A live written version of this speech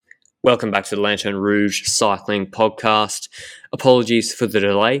Welcome back to the Lanterne Rouge Cycling Podcast. Apologies for the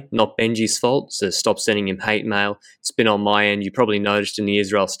delay, not Benji's fault, so stop sending him hate mail. It's been on my end. You probably noticed in the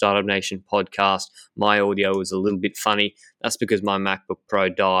Israel Startup Nation podcast, my audio was a little bit funny. That's because my MacBook Pro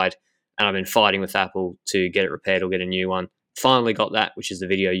died, and I've been fighting with Apple to get it repaired or get a new one. Finally got that, which is the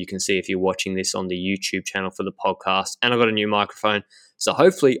video you can see if you're watching this on the YouTube channel for the podcast. And I got a new microphone, so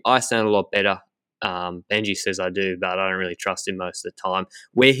hopefully I sound a lot better. Benji says I do, but I don't really trust him most of the time.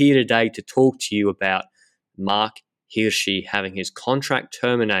 We're here today to talk to you about Mark Hirschi having his contract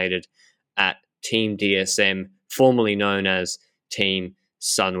terminated at Team DSM, formerly known as Team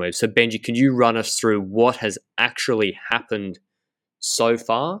Sunweb. So, Benji, can you run us through what has actually happened so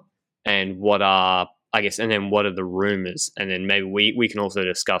far and what are, and then what are the rumors? And then maybe we can also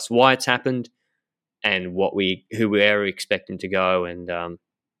discuss why it's happened and who we're expecting to go. And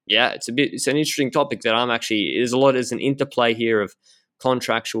it's an interesting topic that there's an interplay here of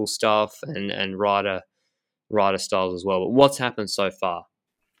contractual stuff and rider styles as well. But what's happened so far?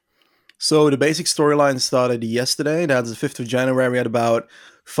 So the basic storyline started yesterday. That's the 5th of January at about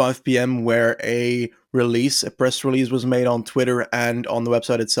 5 p.m. where a press release was made on Twitter and on the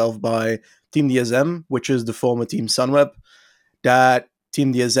website itself by Team DSM, which is the former Team Sunweb, that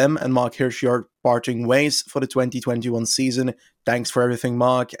Team DSM and Mark Hirschi are parting ways for the 2021 season. Thanks for everything,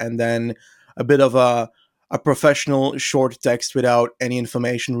 Mark. And then a bit of a professional short text without any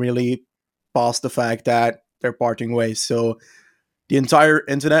information really past the fact that they're parting ways. So the entire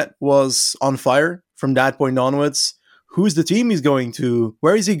internet was on fire from that point onwards. Who's the team he's going to?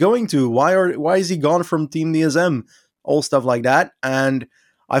 Where is he going to? Why is he gone from Team DSM? All stuff like that. And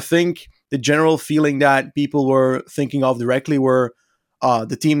I think the general feeling that people were thinking of directly were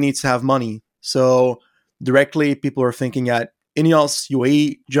the team needs to have money. So directly people are thinking at Ineos,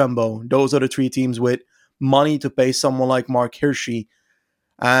 UAE, Jumbo. Those are the three teams with money to pay someone like Mark Hirschi.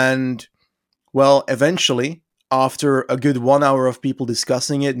 And well, eventually, after a good 1 hour of people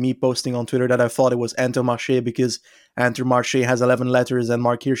discussing it, me posting on Twitter that I thought it was Intermarché because Intermarché has 11 letters and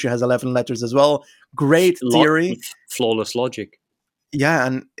Mark Hirschi has 11 letters as well. Great theory. Flawless logic. Yeah,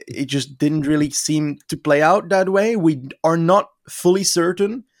 and it just didn't really seem to play out that way. We are not fully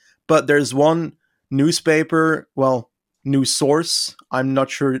certain, but there's one news source. I'm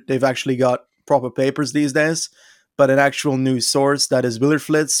not sure they've actually got proper papers these days, but an actual news source that is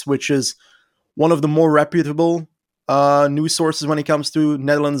Wielerflits, which is one of the more reputable news sources when it comes to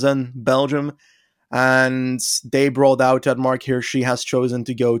Netherlands and Belgium. And they brought out that Mark Hirschi has chosen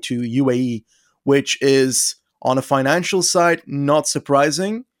to go to UAE, which is, on a financial side, not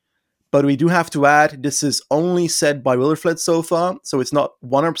surprising. But we do have to add, this is only said by Wielerflits so far, so it's not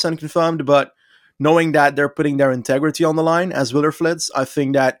 100% confirmed, but knowing that they're putting their integrity on the line as Wielerflits, I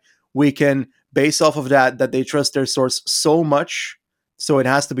think that we can base off of that they trust their source so much, so it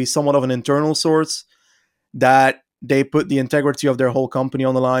has to be somewhat of an internal source, that they put the integrity of their whole company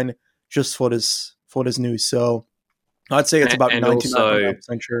on the line just for this news. So I'd say it's about 99%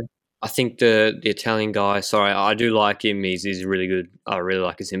 sure. I think the Italian guy, sorry, I do like him. He's really good. I really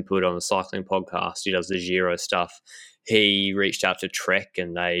like his input on the cycling podcast. He does the Giro stuff. He reached out to Trek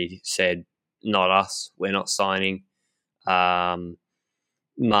and they said, not us. We're not signing Mark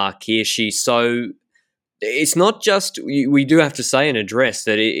Hirschi. So it's not just, we do have to say and address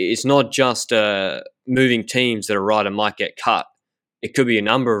that it's not just moving teams that a rider might get cut. It could be a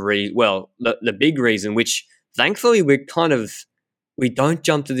number of reasons. Well, the big reason, which thankfully we don't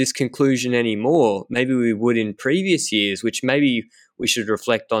jump to this conclusion anymore. Maybe we would in previous years, which maybe we should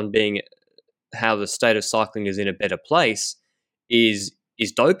reflect on being how the state of cycling is in a better place, is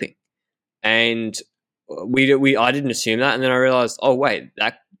doping. And I didn't assume that. And then I realized, oh, wait,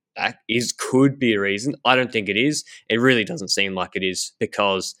 that could be a reason. I don't think it is. It really doesn't seem like it is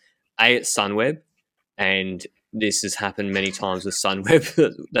because it's Sunweb, and this has happened many times with Sunweb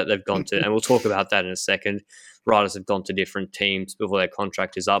that they've gone to, and we'll talk about that in a second. Riders have gone to different teams before their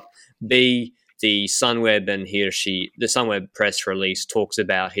contract is up. B, the Sunweb and Hirschi, the Sunweb press release talks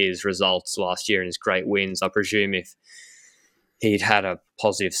about his results last year and his great wins. I presume if he'd had a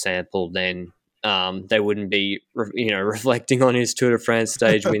positive sample, then they wouldn't be, reflecting on his Tour de France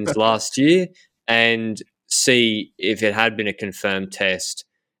stage wins last year. And C, if it had been a confirmed test,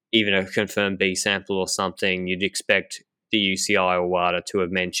 even a confirmed B sample or something, you'd expect the UCI or WADA to have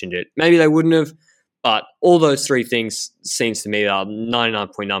mentioned it. Maybe they wouldn't have, but all those three things seems to me that I'm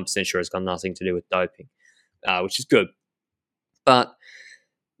 99.9% sure it's got nothing to do with doping, which is good. But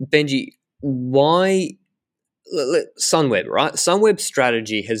Benji, why Sunweb, right? Sunweb's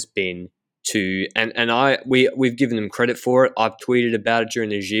strategy has been to, we've given them credit for it. I've tweeted about it during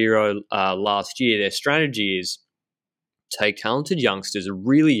the Giro last year. Their strategy is take talented youngsters,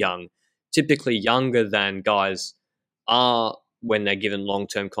 really young, typically younger than guys are when they're given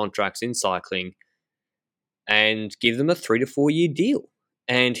long-term contracts in cycling, and give them a 3 to 4 year deal.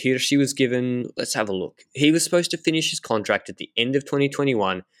 And Hirschi was given, let's have a look. He was supposed to finish his contract at the end of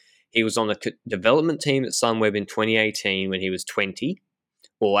 2021. He was on the development team at Sunweb in 2018 when he was 20,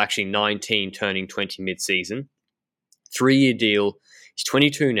 or actually 19, turning 20 mid-season. 3 year deal. He's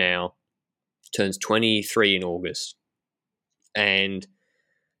 22 now, turns 23 in August. And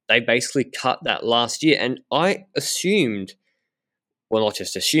they basically cut that last year. And I assumed, well, not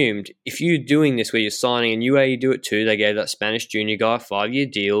just assumed, if you're doing this where you're signing, and UAE do it too, they gave that Spanish junior guy a 5 year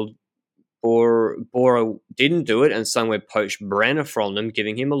deal. Bora didn't do it, and Sunweb poached Brenner from them,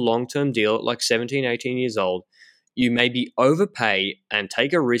 giving him a long-term deal at like 17, 18 years old. You maybe overpay and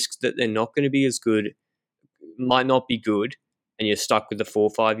take a risk that they're not going to be as good, might not be good, and you're stuck with a 4 or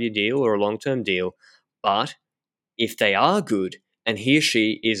 5 year deal or a long-term deal. But if they are good, and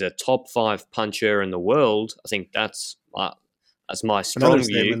Hirschi is a top 5 puncher in the world, I think that's my strong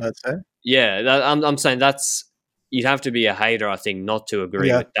view. That's it. Yeah, I'm saying that's, you'd have to be a hater, I think, not to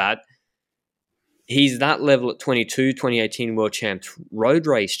agree with that. He's that level at 22, 2018 world champ, road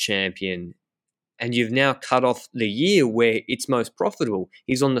race champion, and you've now cut off the year where it's most profitable.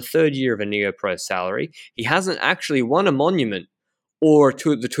 He's on the 3rd year of a Neo-Pro salary. He hasn't actually won a monument or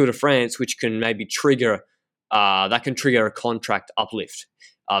the Tour de France, which can maybe trigger a contract uplift.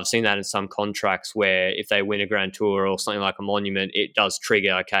 I've seen that in some contracts where if they win a Grand Tour or something like a monument, it does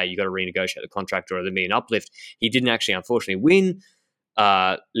trigger, okay, you got to renegotiate the contract or there'll be an uplift. He didn't actually, unfortunately, win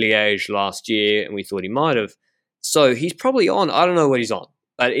Liège last year, and we thought he might have. So he's probably on, I don't know what he's on,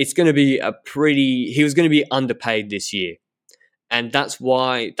 but it's going to be he was going to be underpaid this year. And that's the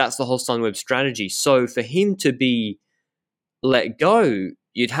whole Sunweb strategy. So for him to be let go,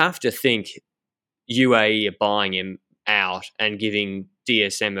 you'd have to think UAE are buying him out and giving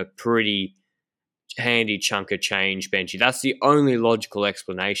DSM a pretty handy chunk of change, Benji. That's the only logical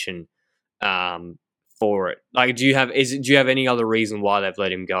explanation for it. Like, do you have any other reason why they've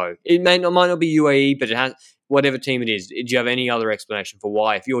let him go? It might not be UAE, but it has, whatever team it is. Do you have any other explanation for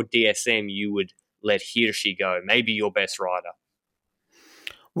why, if you're DSM, you would let Hirschi go? Maybe your best rider.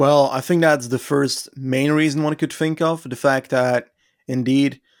 Well, I think that's the first main reason one could think of, the fact that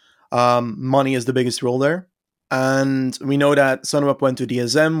indeed money is the biggest role there. And we know that Sunweb went to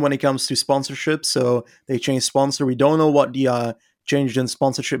DSM when it comes to sponsorship, so they changed sponsor. We don't know what the change in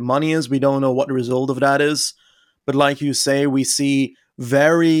sponsorship money is. We don't know what the result of that is. But like you say, we see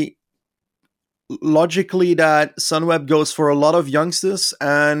very logically that Sunweb goes for a lot of youngsters,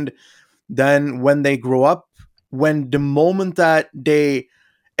 and then when they grow up, when the moment that they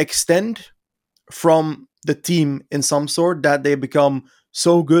extend from the team in some sort, that they become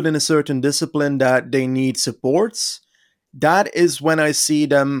so good in a certain discipline that they need supports, that is when I see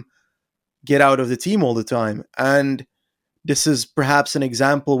them get out of the team all the time. And this is perhaps an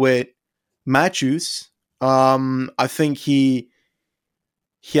example with Matthews. I think he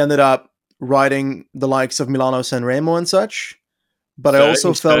ended up riding the likes of Milano Sanremo and such. But I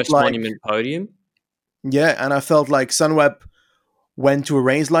also felt like monument podium. Yeah, and I felt like Sunweb went to a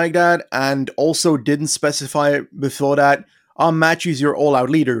race like that and also didn't specify before that, Matthews, your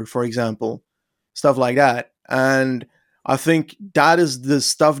all-out leader, for example. Stuff like that. And I think that is the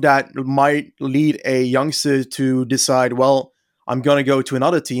stuff that might lead a youngster to decide, well, I'm going to go to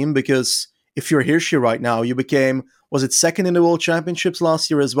another team, because if you're Hirschi right now, you became, was it second in the World Championships last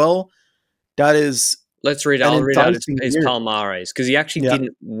year as well? That is... I'll read out his Palmares, because he actually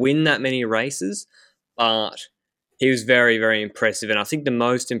didn't win that many races, but he was very, very impressive. And I think the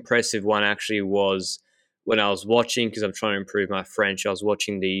most impressive one actually was when I was watching, because I'm trying to improve my French, I was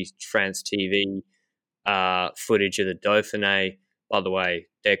watching the France TV footage of the Dauphiné. By the way,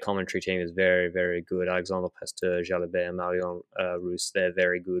 their commentary team is very, very good. Alexandre Pasteur, Jalabert, Marion Rousse, they're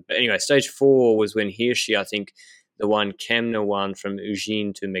very good. But anyway, stage 4 was when Hirschi, I think, the one Kemna won from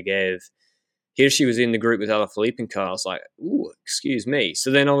Ugine to Megève. Hirschi was in the group with Alaphilippe and Co. I was like, ooh, excuse me.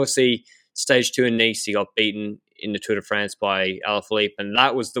 So then obviously stage 2 in Nice, he got beaten in the Tour de France by Alaphilippe, and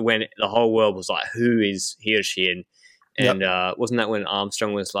that was when the whole world was like, who is Hirschi? And wasn't that when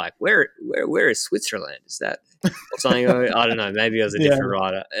Armstrong was like, where is Switzerland? Is that or something? I don't know. Maybe it was a different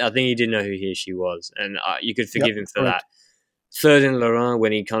rider. I think he didn't know who Hirschi was, and you could forgive him for that. Third in Lorraine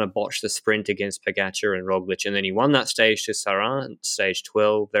when he kind of botched the sprint against Pogačar and Roglic, and then he won that stage to Saran, stage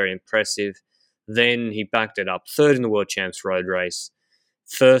 12, very impressive. Then he backed it up. Third in the World Champs road race.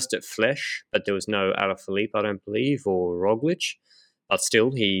 First at Flèche, but there was no Alaphilippe, I don't believe, or Roglic. But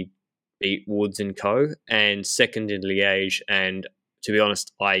still, he beat Woods and Co. And second in Liège. And to be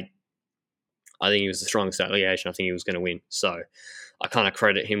honest, I I think he was the strongest at Liège, and I think he was going to win. So I kind of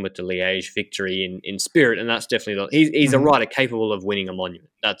credit him with the Liège victory in spirit, and that's definitely he's a rider capable of winning a monument.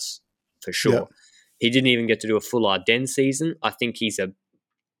 That's for sure. Yeah. He didn't even get to do a full Ardennes season. I think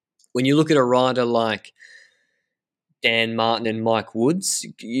when you look at a rider like Dan Martin and Mike Woods,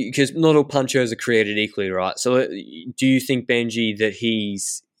 because not all punchers are created equally, right? So do you think, Benji, that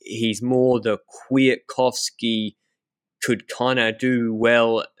he's more the Kwiatkowski, could kind of do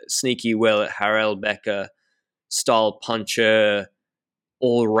well, sneaky well at Harelbeke style puncher,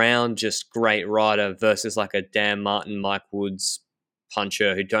 all round just great rider versus like a Dan Martin, Mike Woods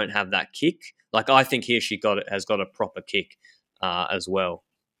puncher who don't have that kick? Like I think he or she has got a proper kick as well.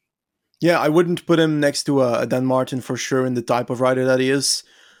 Yeah, I wouldn't put him next to a Dan Martin for sure in the type of rider that he is.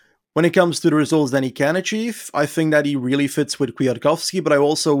 When it comes to the results that he can achieve, I think that he really fits with Kwiatkowski, but I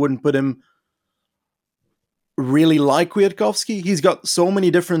also wouldn't put him really like Kwiatkowski. He's got so many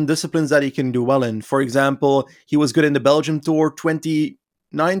different disciplines that he can do well in. For example, he was good in the Belgium Tour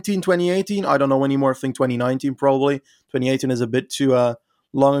 2019, 2018. I don't know anymore. I think 2019 probably. 2018 is a bit too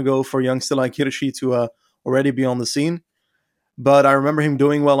long ago for a youngster like Hirschi to already be on the scene. But I remember him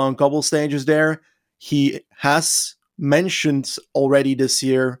doing well on couple stages there. He has mentioned already this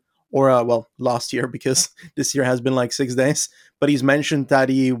year, or last year, because this year has been like 6 days, but he's mentioned that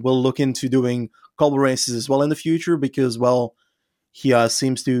he will look into doing cobble races as well in the future because, well, he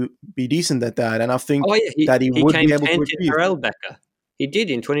seems to be decent at that. And I think that he would came be able to 10th achieve. in Harelbeke. He did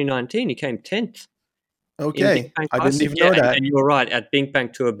in 2019. He came 10th. Okay, I didn't even know that. And you were right. At Bing Bang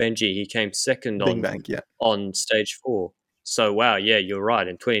Tour Benji, he came second on stage 4. So, wow, yeah, you're right.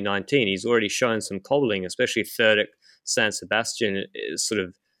 In 2019, he's already shown some cobbling, especially third at San Sebastian is sort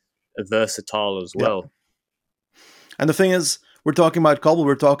of versatile as well. Yeah. And the thing is, we're talking about cobble,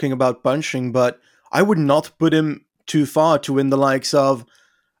 we're talking about punching, but I would not put him too far to win the likes of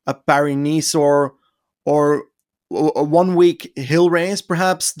a Paris-Nice or a 1 week hill race,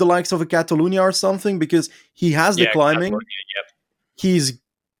 perhaps the likes of a Catalunya or something, because he has the climbing. Yep. He's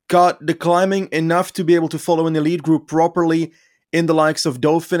got the climbing enough to be able to follow an elite group properly in the likes of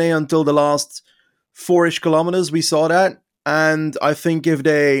Dauphiné until the last 4-ish kilometers. We saw that. And I think if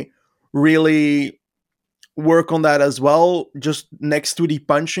they really work on that as well, just next to the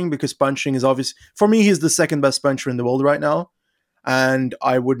punching, because punching is obvious. For me, he's the second best puncher in the world right now. And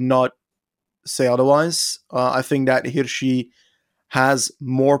I would not say otherwise. I think that Hirschi has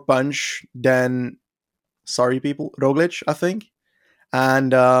more punch than, sorry people, Roglic, I think.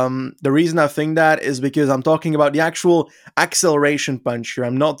 And the reason I think that is because I'm talking about the actual acceleration punch here.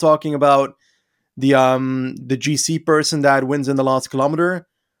 I'm not talking about the GC person that wins in the last kilometer.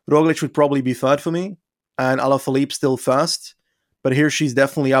 Roglic would probably be third for me, and Alaphilippe still first. But here she's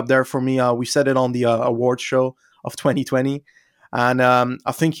definitely up there for me. We said it on the awards show of 2020, and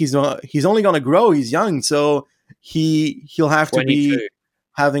I think he's only going to grow. He's young, so he'll have 22. To be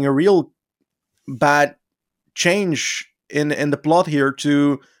having a real bad change in the plot here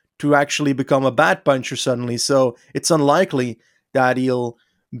to actually become a bad puncher suddenly. So it's unlikely that he'll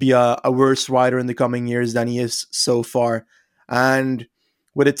be a worse rider in the coming years than he is so far. And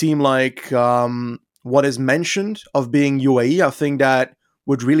with a team like what is mentioned of being UAE, I think that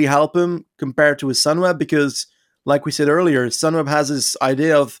would really help him compared to his Sunweb, because like we said earlier, Sunweb has this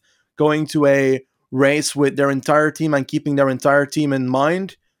idea of going to a race with their entire team and keeping their entire team in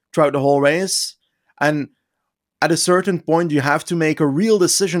mind throughout the whole race. And at a certain point, you have to make a real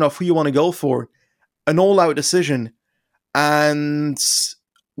decision of who you want to go for, an all-out decision. And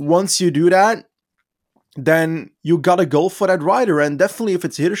once you do that, then you gotta go for that rider. And definitely if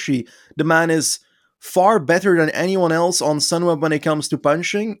it's Hirschi, the man is far better than anyone else on Sunweb when it comes to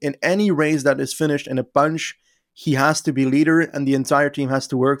punching. In any race that is finished in a punch, he has to be leader and the entire team has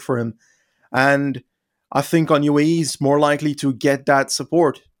to work for him. And I think on UAE, he's more likely to get that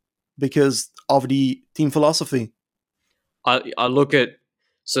support because of the team philosophy. I look at,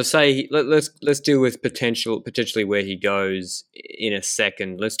 so say let's deal with potentially where he goes in a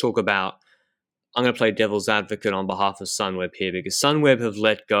second. Let's talk about, I'm going to play devil's advocate on behalf of Sunweb here, because Sunweb have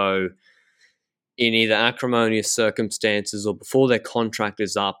let go in either acrimonious circumstances or before their contract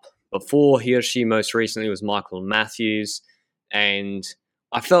is up. Before Hirschi, most recently was Michael Matthews, and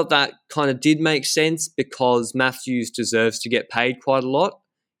I felt that kind of did make sense because Matthews deserves to get paid quite a lot.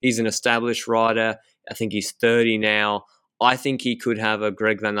 He's an established rider. I think he's 30 now. I think he could have a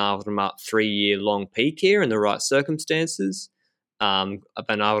Greg Van Avermaet 3-year-long peak here in the right circumstances. Van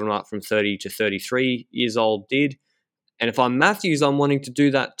Avermaet from 30 to 33 years old did. And if I'm Matthews, I'm wanting to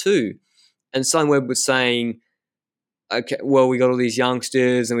do that too. And Sunweb was saying, okay, well, we got all these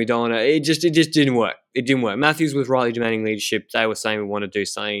youngsters and we don't want to. It just didn't work. It didn't work. Matthews was rightly demanding leadership. They were saying we want to do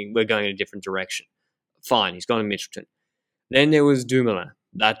something. We're going in a different direction. Fine, he's gone to Mitchelton. Then there was Dumoulin.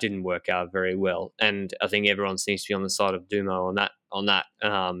 That didn't work out very well, and I think everyone seems to be on the side of Dumo on that.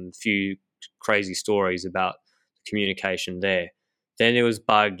 Few crazy stories about communication there. Then there was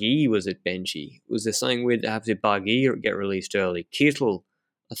Barguil, was it Benji? Was there something weird that happened to Barguil get released early? Kittel,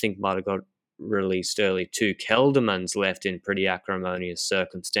 I think, might have got released early too. Kelderman's left in pretty acrimonious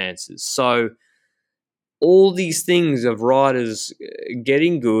circumstances. So all these things of riders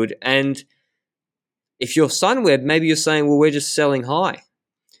getting good, and if you're Sunweb, maybe you're saying, well, we're just selling high.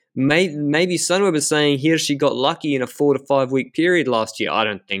 Maybe Sunweb is saying, here she got lucky in a 4 to 5 week period last year. I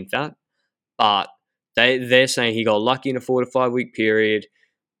don't think that, but they're saying he got lucky in a 4 to 5 week period.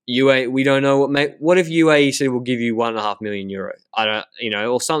 We don't know what if UAE said we'll give you €1.5 million. I don't,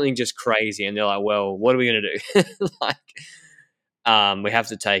 or something just crazy, and they're like, well, what are we going to do? We have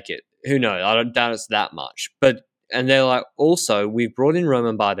to take it. Who knows? I don't doubt it's that much, and they're like, also, we've brought in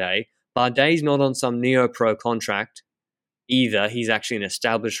Romain Bardet. Bardet's not on some neo-pro contract either. He's actually an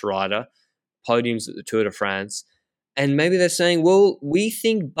established rider, podiums at the Tour de France. And maybe they're saying, well, we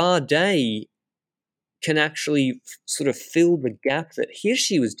think Bardet can actually sort of fill the gap that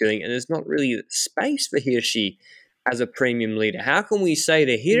Hirschi was doing, and there's not really space for Hirschi as a premium leader. How can we say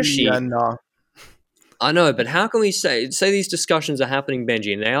to Hirschi... Yeah, no. I know, but how can we say these discussions are happening,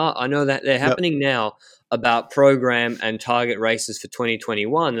 Benji, and they are. I know that they're happening now about program and target races for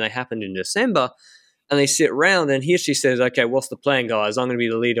 2021, and they happened in December, and they sit around, and Hirschi says, okay, what's the plan, guys? I'm going to be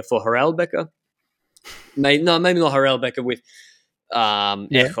the leader for Harelbeke. Maybe not Harelbeke with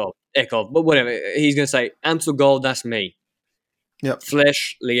Eckhoff, but whatever. He's going to say, Amstel Gold, that's me. Yep.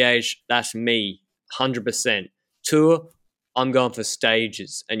 Flèche, Liège, that's me, 100%. Tour, I'm going for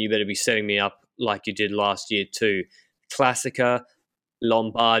stages, and you better be setting me up like you did last year too. Classica,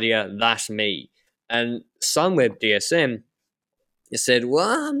 Lombardia, that's me. And Sunweb DSM said,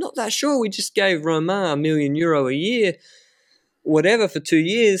 well, I'm not that sure. We just gave Romain €1 million a year, whatever, for 2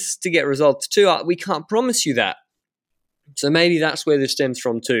 years to get results too. We can't promise you that. So maybe that's where this stems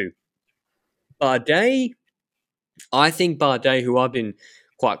from too. Bardet, I think Bardet, who I've been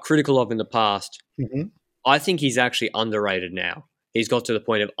quite critical of in the past, I think he's actually underrated now. He's got to the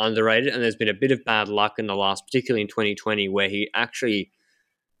point of underrated, and there's been a bit of bad luck in the last, particularly in 2020, where he actually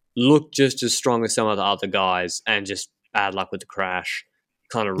looked just as strong as some of the other guys, and just bad luck with the crash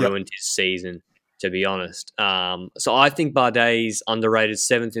kind of ruined his season, to be honest. So I think Bardet's underrated,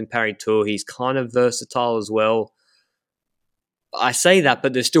 7th in Paris Tour. He's kind of versatile as well. I say that,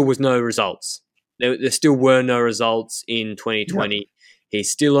 but there still was no results. There still were no results in 2020. Yep. He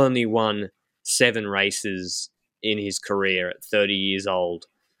still only won 7 races in his career at 30 years old.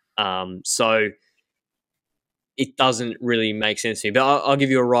 So it doesn't really make sense to me. But I'll give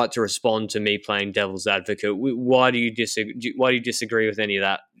you a right to respond to me playing devil's advocate. Why do you disagree with any of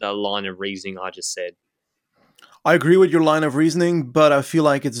that line of reasoning I just said? I agree with your line of reasoning, but I feel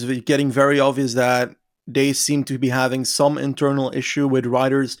like it's getting very obvious that they seem to be having some internal issue with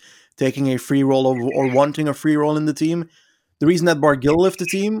riders taking a free role or wanting a free role in the team. The reason that Barguil left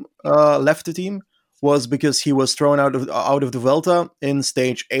the team was because he was thrown out of the Vuelta in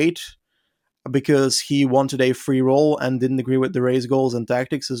stage 8 because he wanted a free role and didn't agree with the race goals and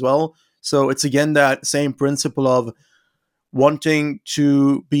tactics as well. So it's again that same principle of wanting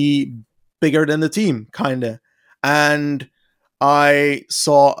to be bigger than the team, kind of. And I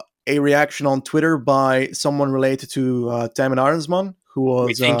saw a reaction on Twitter by someone related to Thymen Arensman, who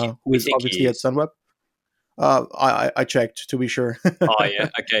is obviously at Sunweb. I checked to be sure. Oh yeah,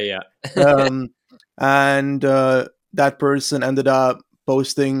 okay, yeah. And that person ended up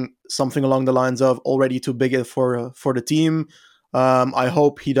posting something along the lines of "already too big for the team." I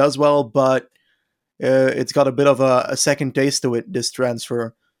hope he does well, but it's got a bit of a second taste to it, this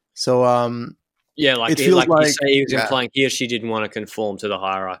transfer. So yeah, like you say, he was implying he or she didn't want to conform to the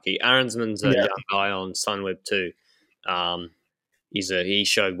hierarchy. Arensman's a young guy on Sunweb too. He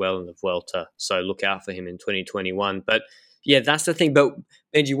showed well in the Vuelta, so look out for him in 2021. But yeah, that's the thing. But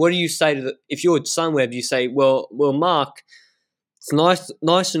Benji, what do you say if you're at Sunweb? You say, well, Mark, it's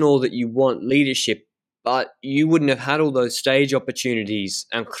nice and all that you want leadership, but you wouldn't have had all those stage opportunities,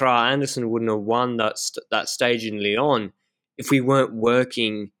 and Kragh Andersen wouldn't have won that stage in Lyon if we weren't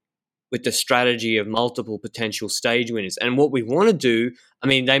working with the strategy of multiple potential stage winners. And what we want to do, I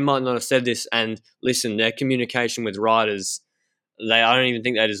mean, they might not have said this, and listen, their communication with riders, I don't even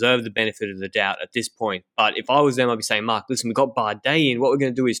think they deserve the benefit of the doubt at this point. But if I was them, I'd be saying, Mark, listen, we've got Bardet in. What we're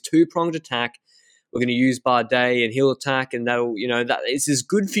going to do is 2-pronged attack. We're going to use Bardet and he'll attack, and that'll, that it's as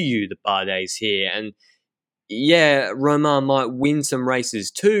good for you that Bardet's here. And yeah, Romain might win some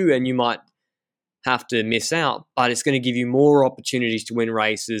races too, and you might have to miss out, but it's going to give you more opportunities to win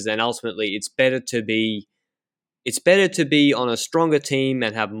races, and ultimately it's better to be on a stronger team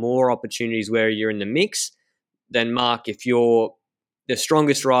and have more opportunities where you're in the mix than Mark if you're the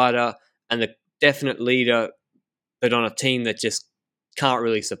strongest rider and the definite leader, but on a team that just can't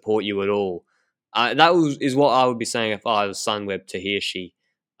really support you at all. Is what I would be saying if I was Sunweb to Hirschi.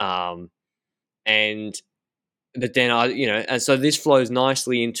 And but then and so this flows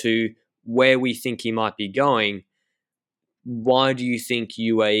nicely into where we think he might be going. Why do you think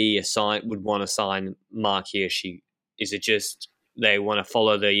UAE would want to sign Mark Hirschi? Is it just they want to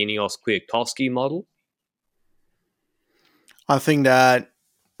follow the Ineos Kwiatkowski model? I think that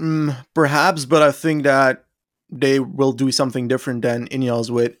perhaps, but I think that they will do something different than Ineos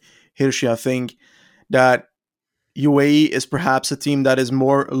with Hirschi. I think that UAE is perhaps a team that is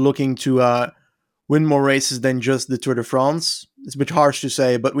more looking to win more races than just the Tour de France. It's a bit harsh to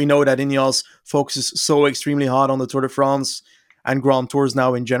say, but we know that Ineos focuses so extremely hard on the Tour de France and Grand Tours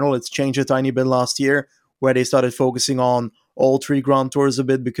now in general. It's changed a tiny bit last year where they started focusing on all three Grand Tours a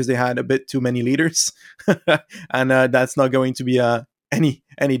bit because they had a bit too many leaders. And that's not going to be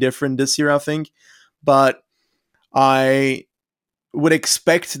any different this year, I think. But I would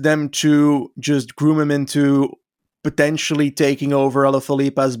expect them to just groom him into potentially taking over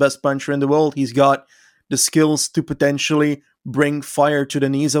Alaphilippe as best puncher in the world. He's got the skills to potentially bring fire to the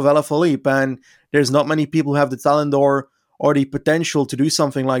knees of Alaphilippe, and there's not many people who have the talent or the potential to do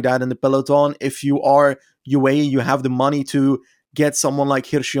something like that in the peloton. If you are UAE, you have the money to get someone like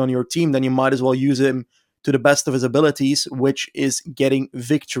Hirschi on your team, then you might as well use him to the best of his abilities, which is getting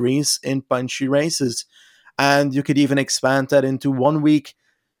victories in punchy races. And you could even expand that into 1 week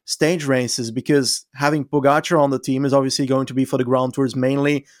stage races, because having Pogacar on the team is obviously going to be for the Grand Tours,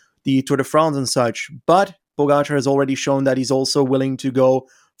 mainly the Tour de France and such. But Pogacar has already shown that he's also willing to go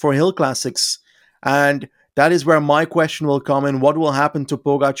for hill classics. And that is where my question will come in. What will happen to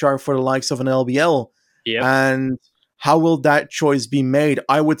Pogacar for the likes of an LBL? Yep. And how will that choice be made?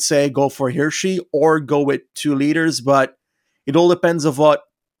 I would say go for Hirschi or go with two leaders, but it all depends on what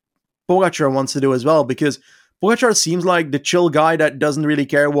Pogacar wants to do as well, because Pogacar seems like the chill guy that doesn't really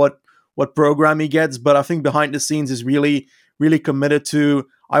care what program he gets, but I think behind the scenes is really, really committed to,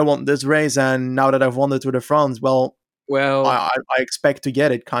 I want this race, and now that I've won the Tour de France, I expect to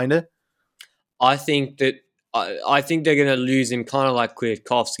get it, kind of. I think that I think they're going to lose him kind of like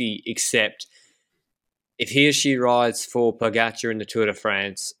Kwiatkowski, except if Hirschi rides for Pogacar in the Tour de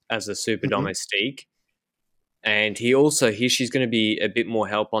France as a super domestique, and Hirschi's going to be a bit more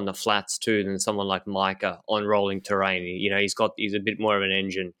help on the flats too than someone like Majka on rolling terrain. He's a bit more of an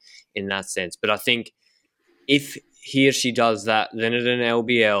engine in that sense. But I think if Hirschi does that, then at an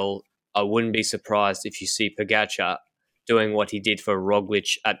LBL, I wouldn't be surprised if you see Pogacar doing what he did for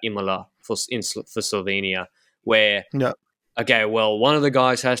Roglic at Imola for Slovenia, where okay, well, one of the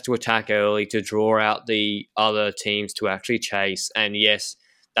guys has to attack early to draw out the other teams to actually chase, and yes,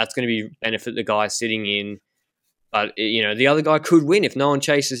 that's going to benefit the guy sitting in. But, the other guy could win. If no one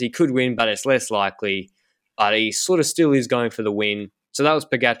chases, he could win, but it's less likely. But he sort of still is going for the win. So that was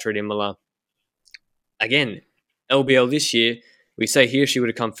Pogacar at Imola. Again, LBL this year, we say Hirschi would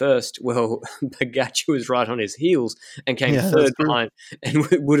have come first. Well, Pogacar was right on his heels and came third behind and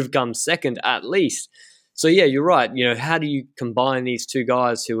would have come second at least. So, yeah, you're right. How do you combine these two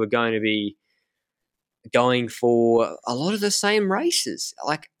guys who are going to be going for a lot of the same races?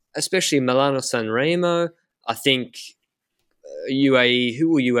 Like, especially Milano Sanremo. I think UAE. Who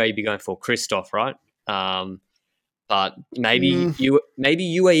will UAE be going for? Christoph, right? But maybe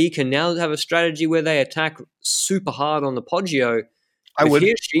UAE can now have a strategy where they attack super hard on the Poggio. I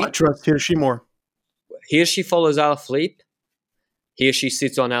trust Hirschi more. Hirschi follows Alaphilippe. Hirschi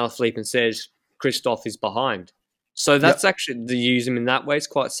sits on Alaphilippe and says Christoph is behind. So that's actually, to use him in that way, is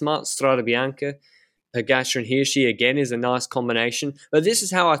quite smart. Strada Bianca, Pogacar and Hirschi, again, is a nice combination. But this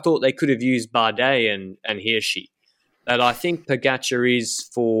is how I thought they could have used Bardet and Hirschi. But I think Pogacar's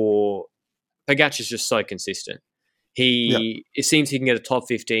just so consistent. It seems he can get a top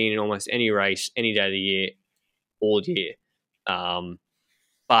 15 in almost any race, any day of the year, all year.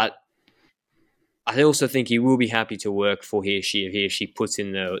 But I also think he will be happy to work for Hirschi if Hirschi puts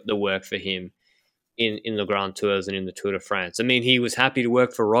in the work for him in the Grand Tours and in the Tour de France. I mean, he was happy to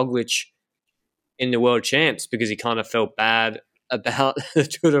work for Roglic in the World Champs because he kind of felt bad about the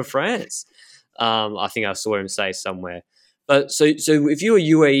Tour de France. I think I saw him say somewhere. But so if you were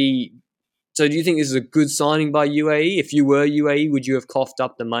UAE, so do you think this is a good signing by UAE? If you were UAE, would you have coughed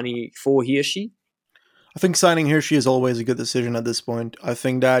up the money for Hirschi? I think signing Hirschi is always a good decision at this point. I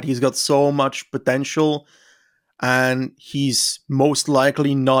think that he's got so much potential and he's most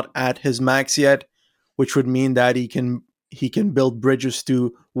likely not at his max yet, which would mean that he can build bridges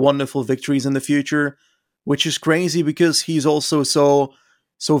to wonderful victories in the future, which is crazy because he's also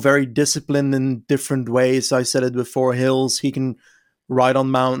so very disciplined in different ways. I said it before, hills, he can ride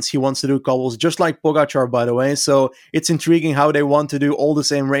on mounts, he wants to do cobbles, just like Pogacar, by the way. So it's intriguing how they want to do all the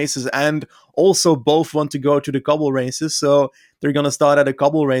same races and also both want to go to the cobble races. So they're going to start at a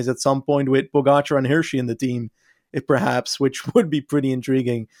cobble race at some point with Pogacar and Hirschi in the team, if perhaps, which would be pretty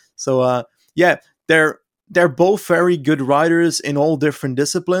intriguing. So yeah, they're both very good riders in all different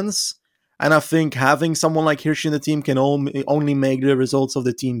disciplines. And I think having someone like Hirschi in the team can only make the results of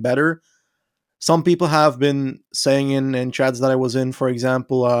the team better. Some people have been saying in chats that I was in, for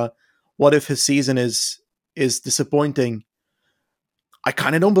example, what if his season is disappointing? I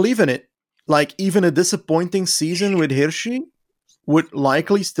kind of don't believe in it. Like, even a disappointing season with Hirschi would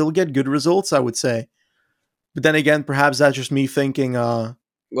likely still get good results, I would say. But then again, perhaps that's just me thinking Well,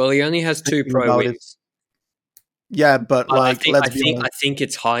 he only has 2 pro about it. wins. Yeah, but But like, let's be I honest. think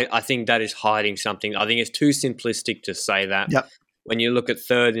it's I think that is hiding something. I think it's too simplistic to say that. Yeah, When you look at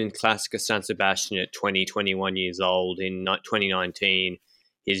third in Classica San Sebastian at 20, 21 years old in 2019,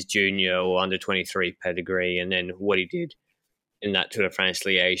 his junior or under 23 pedigree, and then what he did in that Tour de France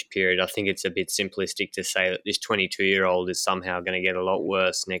Liège period, I think it's a bit simplistic to say that this 22-year-old is somehow going to get a lot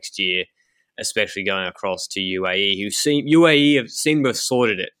worse next year, especially going across to UAE, UAE have seemed to have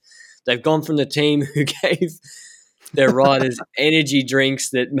sorted it. They've gone from the team who gave their riders energy drinks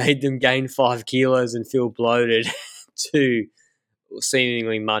that made them gain 5 kilos and feel bloated to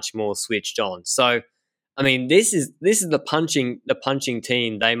seemingly much more switched on. So, I mean, this is the punching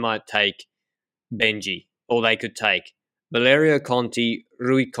team. They might take Benji, or they could take Valerio Conti,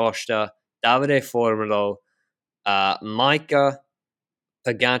 Rui Costa, Davide Formolo, Micah,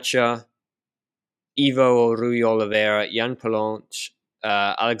 Pagacha, Ivo or Rui Oliveira, Jan Palonch,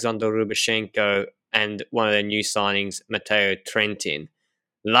 Alexander Lubashenko, and one of their new signings, Matteo Trentin.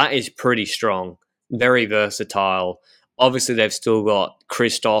 That is pretty strong, very versatile. Obviously, they've still got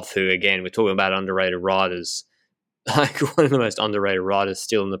Christoph, who, again, we're talking about underrated riders, like one of the most underrated riders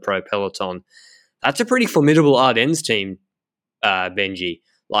still in the pro peloton. That's a pretty formidable Ardennes team, Benji.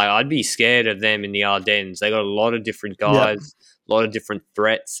 Like, I'd be scared of them in the Ardennes. They got a lot of different yeah, guys, a lot of different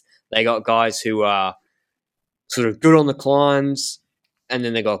threats. They got guys who are sort of good on the climbs, and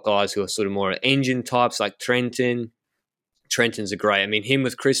then they got guys who are sort of more engine types like Trentin. Trenton's a great. I mean, him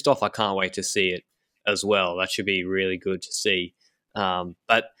with Christoph, I can't wait to see it as well. That should be really good to see.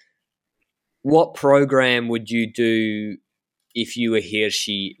 But what program would you do if you were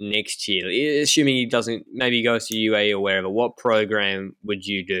Hirschi next year? Assuming he doesn't, maybe he goes to UAE or wherever. What program would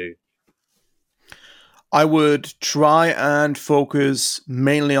you do? I would try and focus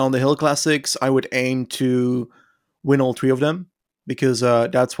mainly on the hill classics. I would aim to win all 3 of them because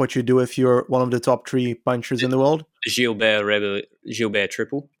that's what you do if you're one of the top 3 punchers in the world. Gilbert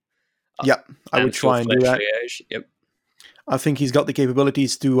triple. Yeah, I would Amstel try and do Fleche that. Liège. Yep. I think he's got the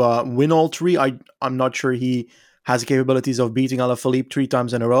capabilities to win all 3. I'm not sure he has the capabilities of beating Alaphilippe 3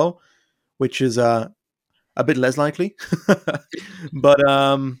 times in a row, which is a bit less likely. But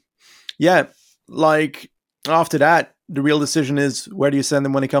yeah, like, after that, the real decision is where do you send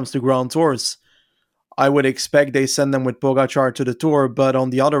them when it comes to Grand Tours. I would expect they send them with Pogacar to the Tour, but on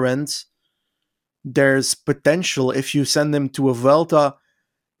the other end, there's potential if you send them to a Vuelta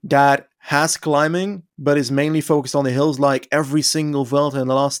that has climbing, but is mainly focused on the hills, like every single Vuelta in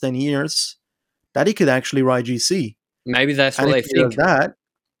the last 10 years, that he could actually ride GC. Maybe that's what And if they he does think. that,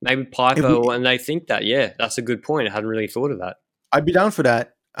 Maybe if Piper, we, and they think that. Yeah, that's a good point. I hadn't really thought of that. I'd be down for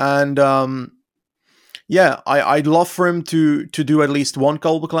that. And yeah, I'd love for him to do at least one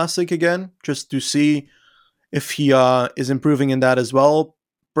Colby Classic again, just to see if he is improving in that as well.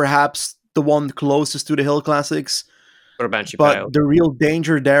 Perhaps the one closest to the Hill Classics. What about But Chappelle? the real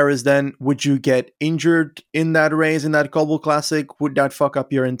danger there is then, would you get injured in that race, in that Cobble Classic? Would that fuck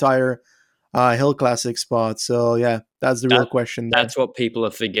up your entire Hill Classic spot? So yeah, that's the real That question there. that's what people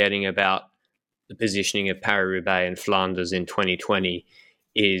are forgetting about the positioning of Paris-Roubaix and Flanders in 2020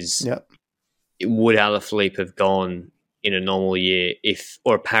 is Yeah, would Alaphilippe have gone in a normal year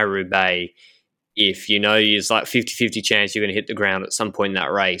or Paris-Roubaix if you know there's like 50-50 chance you're going to hit the ground at some point in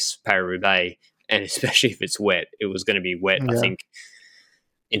that race, Paris-Roubaix, and especially if it's wet. It was going to be wet, I yeah, think,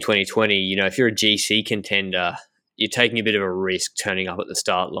 in 2020. If you're a GC contender, you're taking a bit of a risk turning up at the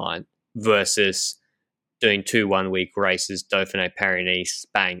start line versus doing 2 1 week races, Dauphiné, Paris-Nice,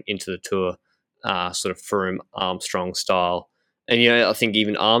 bang, into the Tour, sort of Froome, Armstrong style. And, I think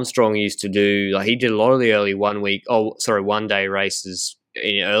even Armstrong used to do, like, he did a lot of the early 1 day races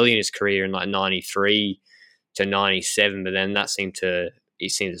early in his career in like 93 to 97, but then he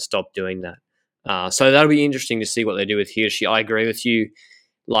seemed to stop doing that. So that'll be interesting to see what they do with Hirschi. I agree with you.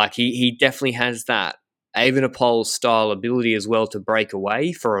 Like he definitely has that Evenepoel style ability as well to break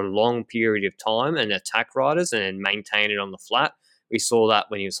away for a long period of time and attack riders and then maintain it on the flat. We saw that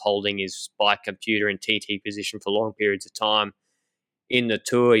when he was holding his bike computer in TT position for long periods of time in the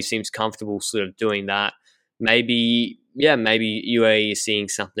Tour. He seems comfortable sort of doing that. Maybe UAE is seeing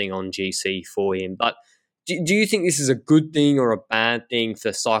something on GC for him. But do you think this is a good thing or a bad thing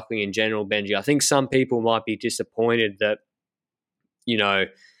for cycling in general, Benji? I think some people might be disappointed that,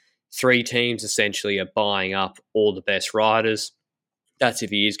 3 teams essentially are buying up all the best riders. That's if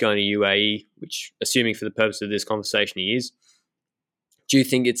he is going to UAE, which, assuming for the purpose of this conversation, he is. Do you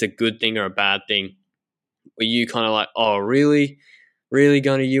think it's a good thing or a bad thing? Were you kind of like, oh, really? Really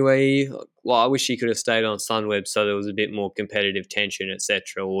going to UAE? Well, I wish he could have stayed on Sunweb so there was a bit more competitive tension,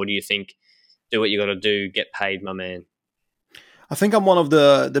 etc. Or do you think, do what you got to do, get paid, my man? I think I'm one of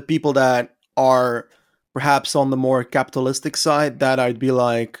the people that are perhaps on the more capitalistic side, that I'd be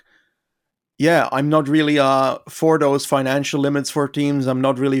like, yeah, I'm not really for those financial limits for teams. I'm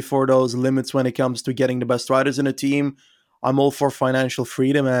not really for those limits when it comes to getting the best riders in a team. I'm all for financial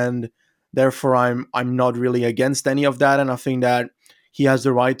freedom, and therefore I'm not really against any of that. And I think that he has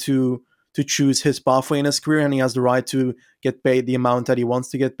the right to choose his pathway in his career, and he has the right to get paid the amount that he wants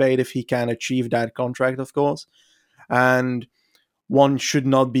to get paid if he can achieve that contract, of course. And one should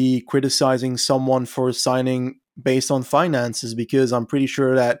not be criticizing someone for signing based on finances, because I'm pretty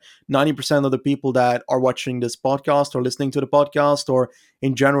sure that 90% of the people that are watching this podcast or listening to the podcast or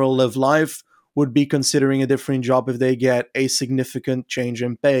in general live life would be considering a different job if they get a significant change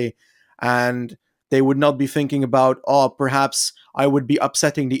in pay. And they would not be thinking about, oh, perhaps I would be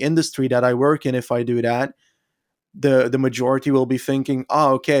upsetting the industry that I work in if I do that. The majority will be thinking,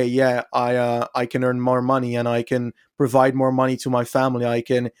 oh, okay, yeah, I can earn more money and I can provide more money to my family. I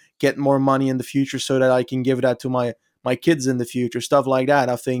can get more money in the future so that I can give that to my kids in the future, stuff like that.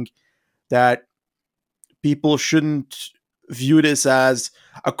 I think that people shouldn't view this as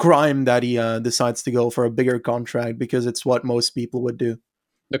a crime that he decides to go for a bigger contract, because it's what most people would do.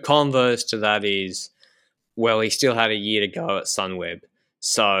 The converse to that is, well, he still had a year to go at Sunweb.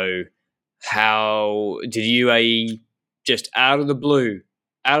 So how did UAE just out of the blue,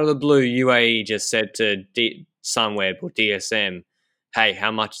 UAE just said to Sunweb or DSM, hey,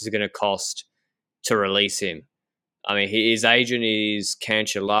 how much is it going to cost to release him? I mean, his agent is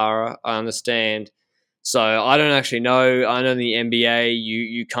Cancellara, I understand. So I don't actually know. I know in the NBA,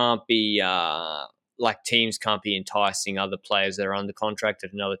 you can't be teams can't be enticing other players that are under contract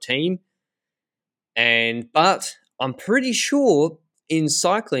at another team. But I'm pretty sure in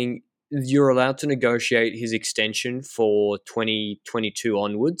cycling you're allowed to negotiate his extension for 2022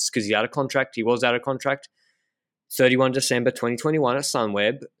 onwards, because he was out of contract 31 December 2021 at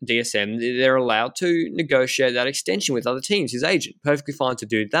Sunweb, DSM. They're allowed to negotiate that extension with other teams, his agent. Perfectly fine to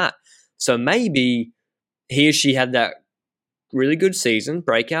do that. So maybe he or she had that really good season,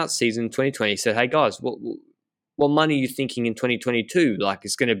 breakout season 2020, said, hey guys, what money are you thinking in 2022? Like,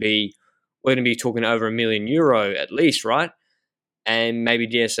 we're going to be talking over €1 million at least, right? And maybe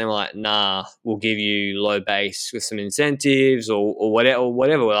DSM are like, nah, we'll give you low base with some incentives or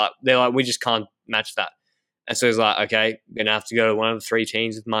whatever. They're like, we just can't match that. And so it's like, okay, we're going to have to go to one of the 3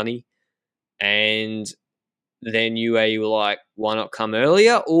 teams with money. And then UAE were like, why not come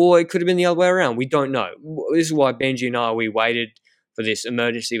earlier? Or it could have been the other way around. We don't know. This is why Benji and I, we waited for this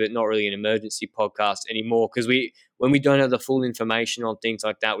emergency, but not really an emergency podcast anymore, because when we don't have the full information on things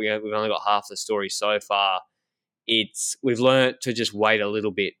like that, we've only got half the story so far. We've learned to just wait a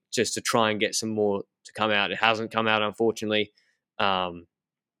little bit just to try and get some more to come out. It hasn't come out, unfortunately. And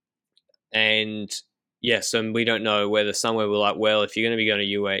yes, and we don't know whether somewhere we're like, well, if you're going to be going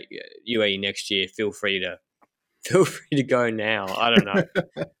to UAE next year, feel free to go now. I don't know.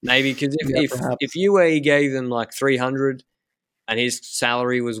 Maybe because if UAE gave them like 300 and his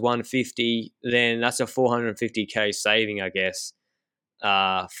salary was 150, then that's a 450k saving, I guess,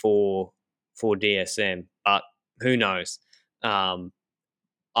 for DSM. But who knows? I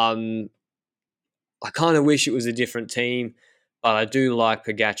kind of wish it was a different team, but I do like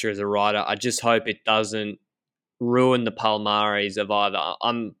Pogacar as a rider. I just hope it doesn't ruin the Palmares of either.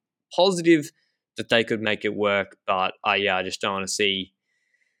 I'm positive that they could make it work, but I just don't want to see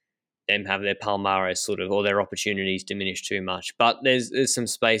them have their Palmares sort of, or their opportunities diminish too much. But there's some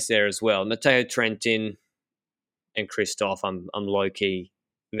space there as well. Matteo Trentin and Christoph, I'm low key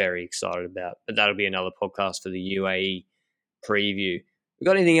very excited about, but that'll be another podcast for the UAE preview. We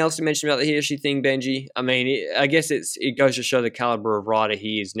got anything else to mention about the Hirschi thing, Benji? I mean, I guess it goes to show the caliber of rider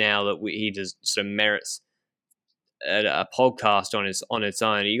he is now, that he just sort of merits a podcast on its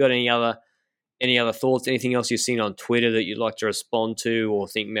own. You got any other thoughts? Anything else you've seen on Twitter that you'd like to respond to or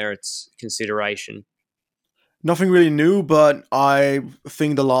think merits consideration? Nothing really new, but I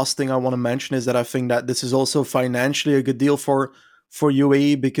think the last thing I want to mention is that I think that this is also financially a good deal for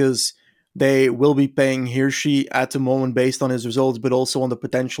UAE, because they will be paying Hirschi at the moment based on his results, but also on the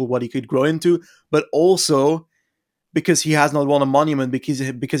potential what he could grow into, but also because he has not won a monument, because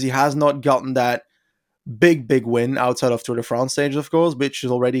he has not gotten that big win outside of Tour de France stage, of course, which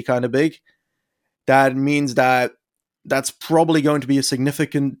is already kind of big. That means that that's probably going to be a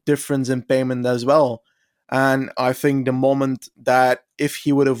significant difference in payment as well. And I think the moment that if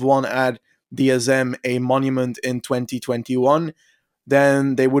he would have won at DSM a monument in 2021,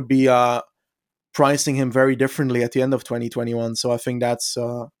 then they would be pricing him very differently at the end of 2021. So I think that's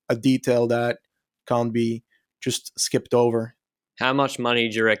a detail that can't be just skipped over. How much money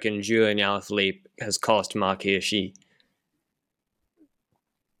do you reckon Julian Alaphilippe has cost Mark Hirschi?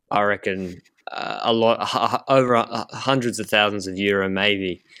 I reckon a lot, over hundreds of thousands of euro,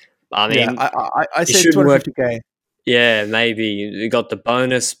 maybe. I mean, I say 250K. Yeah, maybe you got the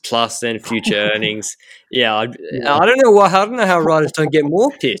bonus plus then future earnings. Yeah, I don't know why. I don't know how riders don't get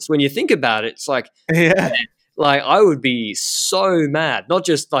more pissed when you think about it. It's like, Yeah. like I would be so mad. Not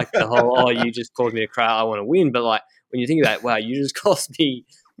just like the whole, oh, you just caused me a crowd, I want to win, but like when you think about, wow, you just cost me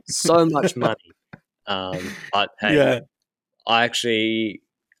so much money. But hey,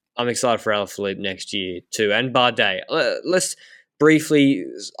 I'm excited for Alaphilippe next year too, and Bardet. Let's briefly.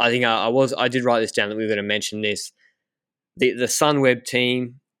 I think I did write this down that we were going to mention this. The Sunweb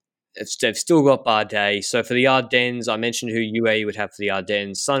team, they've still got Bardet. So for the Ardennes, I mentioned who UAE would have for the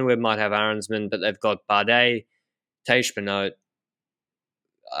Ardennes. Sunweb might have Arensman, but they've got Bardet, Tej Benoot.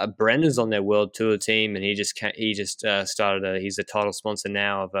 Brenner's on their World Tour team, and he just started. He's the title sponsor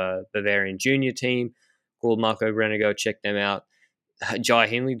now of a Bavarian junior team called Marco Brenner. Go check them out. Jai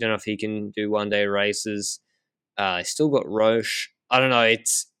Hindley, don't know if he can do one day races. Still got Roche. I don't know.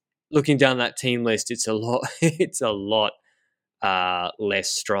 It's looking down that team list. It's a lot. It's a lot less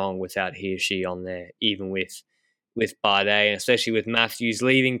strong without Hirschi on there, even with Bardet, and especially with Matthews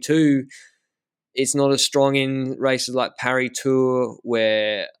leaving too. It's not as strong in races like Paris Tour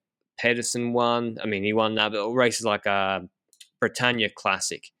where Pedersen won. I mean, he won that, but races like Britannia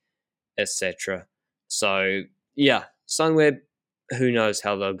Classic, etc. So yeah, Sunweb. Who knows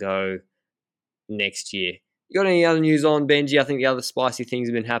how they'll go next year? You got any other news on Benji? I think the other spicy things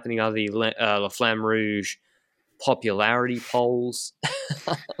have been happening are the La Flamme Rouge popularity polls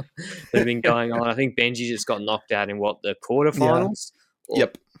that have been going on. I think Benji just got knocked out in the quarterfinals? Yeah.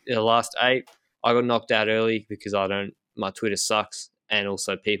 Yep. In the last 8. I got knocked out early because my Twitter sucks, and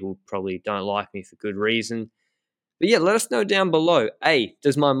also people probably don't like me for good reason. But yeah, let us know down below. A,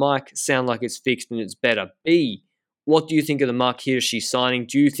 does my mic sound like it's fixed and it's better? B, what do you think of the Mark Hirschi signing?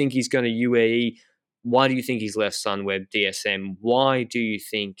 Do you think he's going to UAE? Why do you think he's left Sunweb DSM? Why do you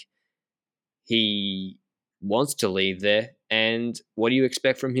think he wants to leave there? And what do you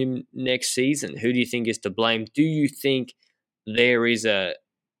expect from him next season? Who do you think is to blame? Do you think there is a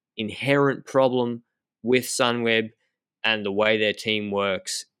inherent problem with Sunweb and the way their team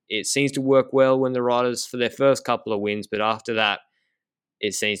works? It seems to work well when the riders for their first couple of wins, but after that,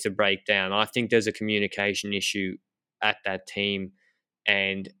 it seems to break down. I think there's a communication issue at that team,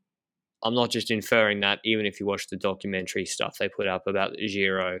 and I'm not just inferring that. Even if you watch the documentary stuff they put up about the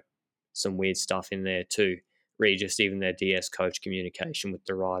Giro, some weird stuff in there too. Read just even their DS coach communication with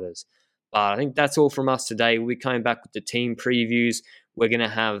the riders. But I think that's all from us today. We'll be coming back with the team previews. We're going to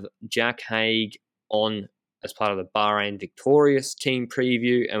have Jack Haig on as part of the Bahrain Victorious team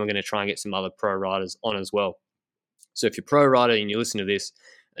preview, and we're going to try and get some other pro riders on as well. So if you're a pro rider and you listen to this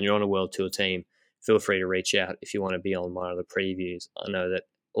and you're on a World Tour team, feel free to reach out if you want to be on my other previews. I know that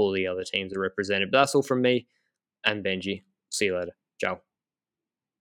all the other teams are represented. But that's all from me and Benji. See you later. Ciao.